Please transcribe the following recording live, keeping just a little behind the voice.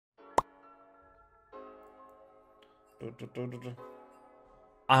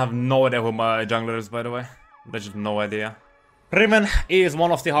I have no idea who my jungler is, by the way. There's just no idea. Riven is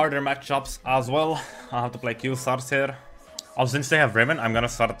one of the harder matchups as well. I have to play Q starts here. Also, since they have Riven, I'm gonna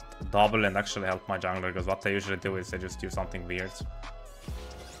start double and actually help my jungler, because what they usually do is they just do something weird.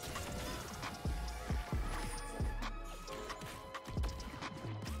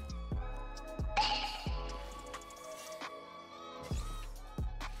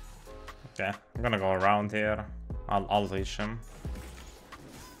 Okay, I'm gonna go around here. I'll reach him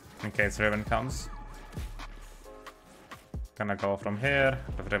in case Riven comes. Gonna go from here,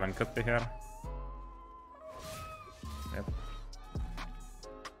 if Riven could be here. Yep.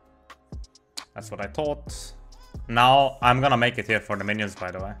 That's what I thought. Now, I'm gonna make it here for the minions,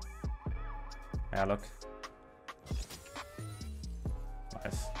 by the way. Yeah, look.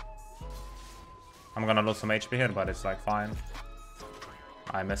 Nice. I'm gonna lose some HP here, but it's like fine.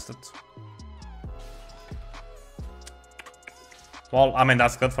 I missed it. Well, I mean,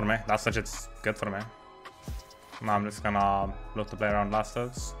 that's good for me. That's legit good for me. Now I'm just gonna look to play around last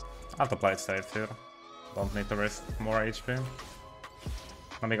hits. I have to play it safe here. Don't need to risk more HP.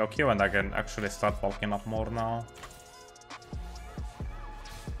 Let me go Q and I can actually start walking up more now.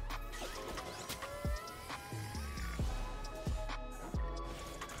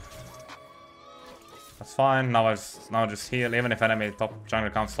 That's fine. Now I just heal. Even if enemy top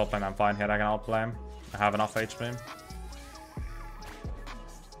jungler comes top lane, I'm fine here. I can outplay him. I have enough HP.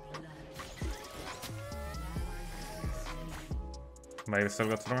 Maybe still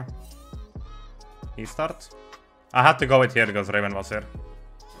good for me. He start. I had to go it here because Riven was here.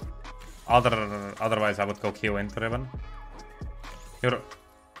 Otherwise I would go Q into Riven. The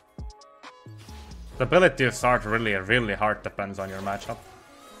ability to start really hard depends on your matchup.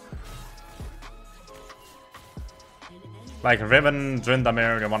 Like Riven,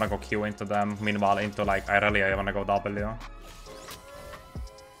 Dryndamere, you wanna go Q into them. Meanwhile into like Irelia, you wanna go W.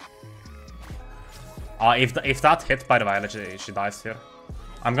 If that hit, by the way, she dies here.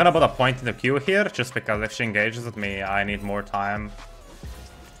 I'm gonna put a point in the Q here, just because if she engages with me, I need more time.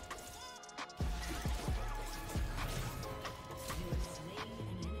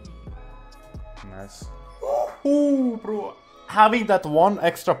 Nice. Ooh, bro. Having that one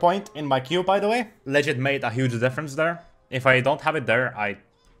extra point in my Q, by the way, legit made a huge difference there. If I don't have it there, I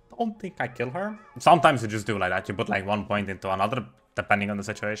don't think I kill her. Sometimes you just do like that. You put like 1 point into another, depending on the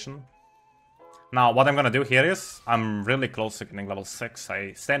situation. Now, what I'm gonna do here is, I'm really close to getting level 6.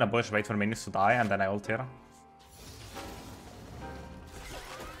 I stay in a bush, wait for minions to die, and then I ult here.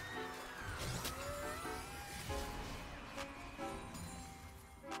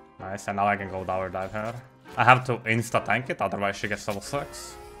 Nice, and now I can go tower dive here. I have to insta-tank it, otherwise she gets level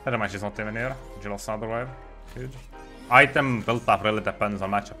 6. Otherwise she's not even here. She lost another wave. Huge. Item build up really depends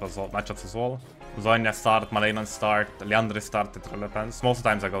on matchups as well. Zonya start, Malena start, Liandry start, it really depends. Most of the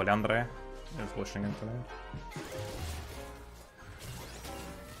times I go Liandry. Just pushing into it.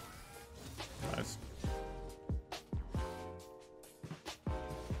 Nice.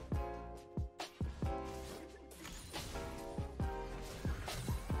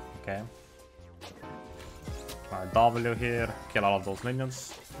 Okay. Alright, W here. Kill all of those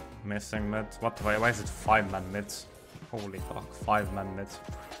minions. Missing mid. What? Why is it 5-man mid? Holy fuck, 5-man mid.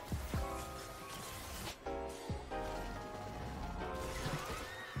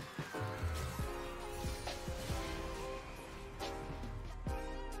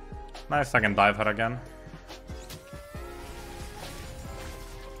 Nice, I can dive her again.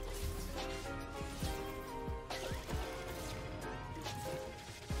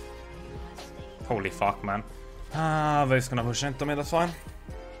 Holy fuck, man. They're gonna push into me, that's fine.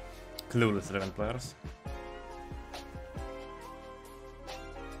 Clueless Riven players.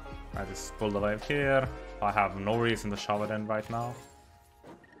 I just pulled the wave here. I have no reason to shove it in right now.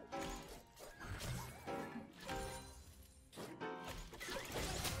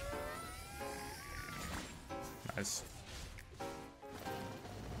 Nice.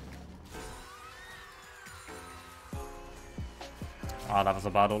 Ah, that was a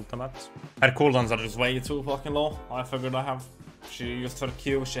bad ultimate. Her cooldowns are just way too fucking low. I figured she used her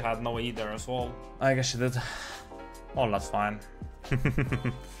Q, she had no E there as well. I guess she did. Well, that's fine.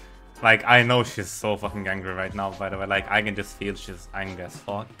 Like, I know she's so fucking angry right now, by the way. Like, I can just feel she's angry as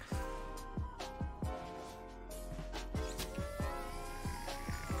fuck.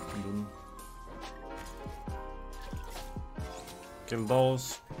 Kill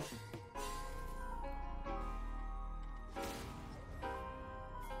those.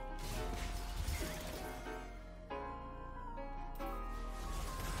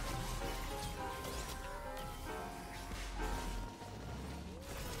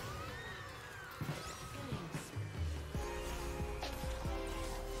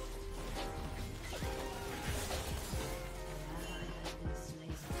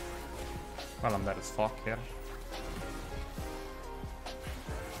 Well, I'm dead as fuck here.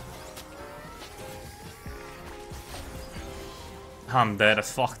 I'm dead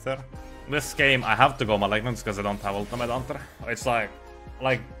as fuck there. This game, I have to go Malignants because I don't have Ultimate Hunter. It's like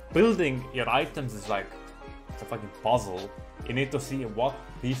building your items is like, it's a fucking puzzle. You need to see what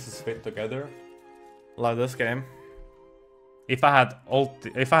pieces fit together. Like this game. If I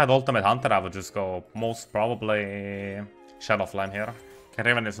had Ultimate Hunter, I would just go most probably Shadow Flame here. Okay,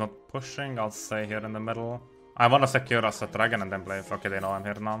 Raven is not pushing, I'll stay here in the middle. I wanna secure us a dragon and then play. Okay, they know I'm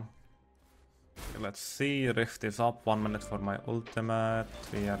here now. Okay, let's see, Rift is up, 1 minute for my ultimate.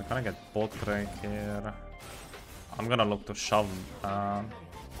 We are gonna get bot break here. I'm gonna look to shove.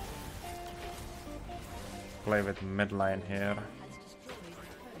 Play with mid lane here.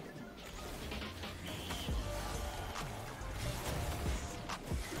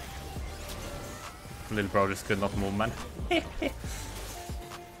 Little bro just could not move, man.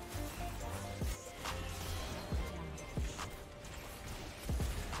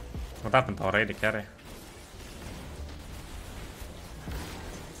 What happened to our AD carry?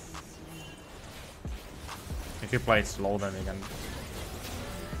 If you play slow, then you can.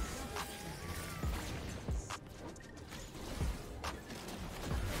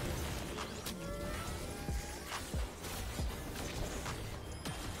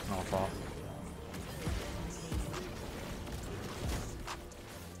 No fall.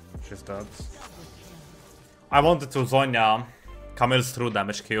 She's dead. I wanted to Zonya Camille's true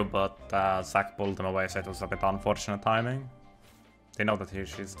damage Q, but Zac pulled him away, so it was a bit unfortunate timing. They know that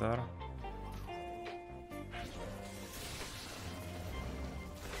she's there.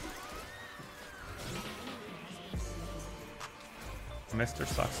 Mr.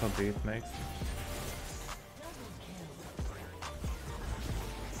 sucks how beat makes.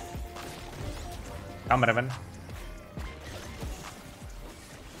 Come, Revan.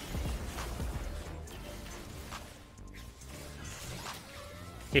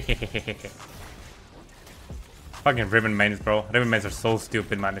 Fucking Riven mains, bro. Riven mains are so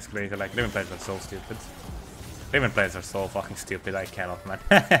stupid, man. It's crazy. Like, Riven players are so stupid. Riven players are so fucking stupid. I cannot, man.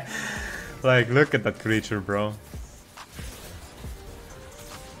 Like, look at that creature, bro.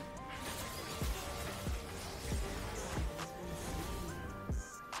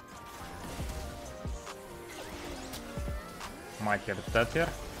 Might get it dead here.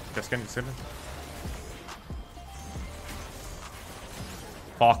 Just getting silly.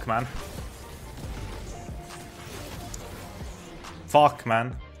 Fuck, man. Fuck,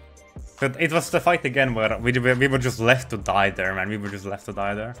 man. But it was the fight again where we were just left to die there, man. We were just left to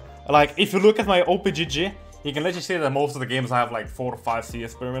die there. Like, if you look at my OPGG, you can literally see that most of the games I have like 4 or 5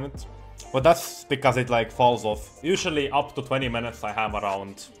 CS per minute. But that's because it like falls off. Usually up to 20 minutes I have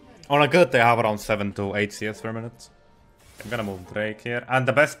around... On a good day I have around 7 to 8 CS per minute. I'm gonna move Drake here. And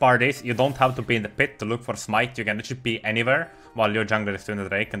the best part is, you don't have to be in the pit to look for smite. You can literally be anywhere while your jungler is doing the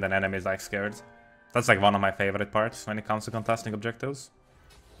Drake and then enemy is like scared. That's like one of my favorite parts when it comes to contesting objectives.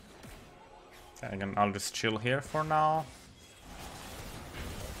 Okay, again, I'll just chill here for now.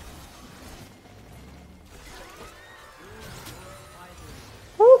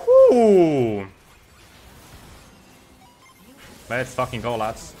 Woohoo! Let's fucking go,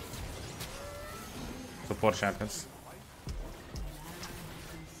 lads. Support champions.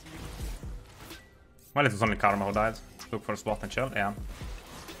 Well, it was only Karma who died. Look for a spot and chill, yeah.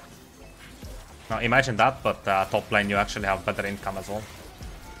 Now imagine that, but top lane you actually have better income as well.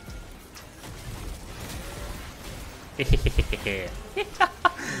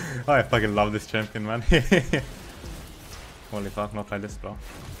 Oh, I fucking love this champion, man. Holy fuck, not like this, bro.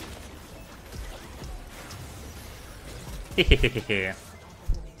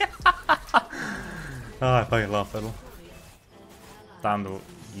 Oh, I fucking love fiddle. Time to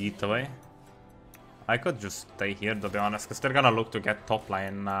yeet away. I could just stay here, to be honest, because they're gonna look to get top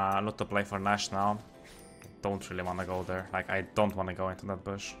lane, look to play for Nash now. Don't really want to go there. Like, I don't want to go into that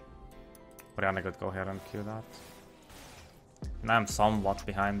bush. Brianna could go here and Q that. And I'm somewhat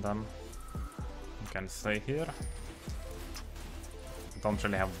behind them. You can stay here. Don't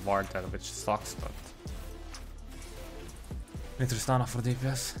really have ward there, which sucks, but... Need Tristana for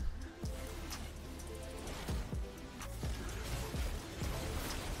DPS.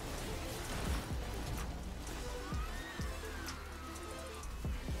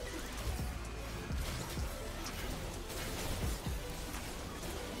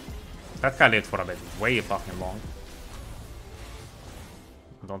 That guy lived for a bit, way fucking long.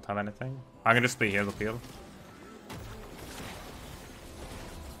 Don't have anything. I can just be here to heal.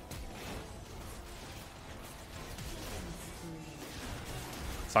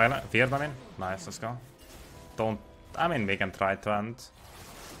 Silent, feared, I mean. Nice, let's go. Don't, I mean, we can try to end.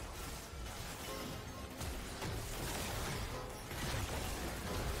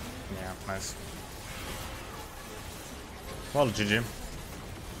 Nice. Well, GG.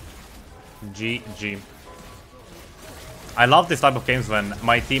 GG. I love this type of games when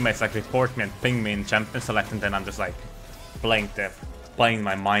my teammates like report me and ping me in champion select, and then I'm just like playing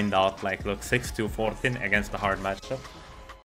my mind out, like look 6-2-14 against the hard matchup.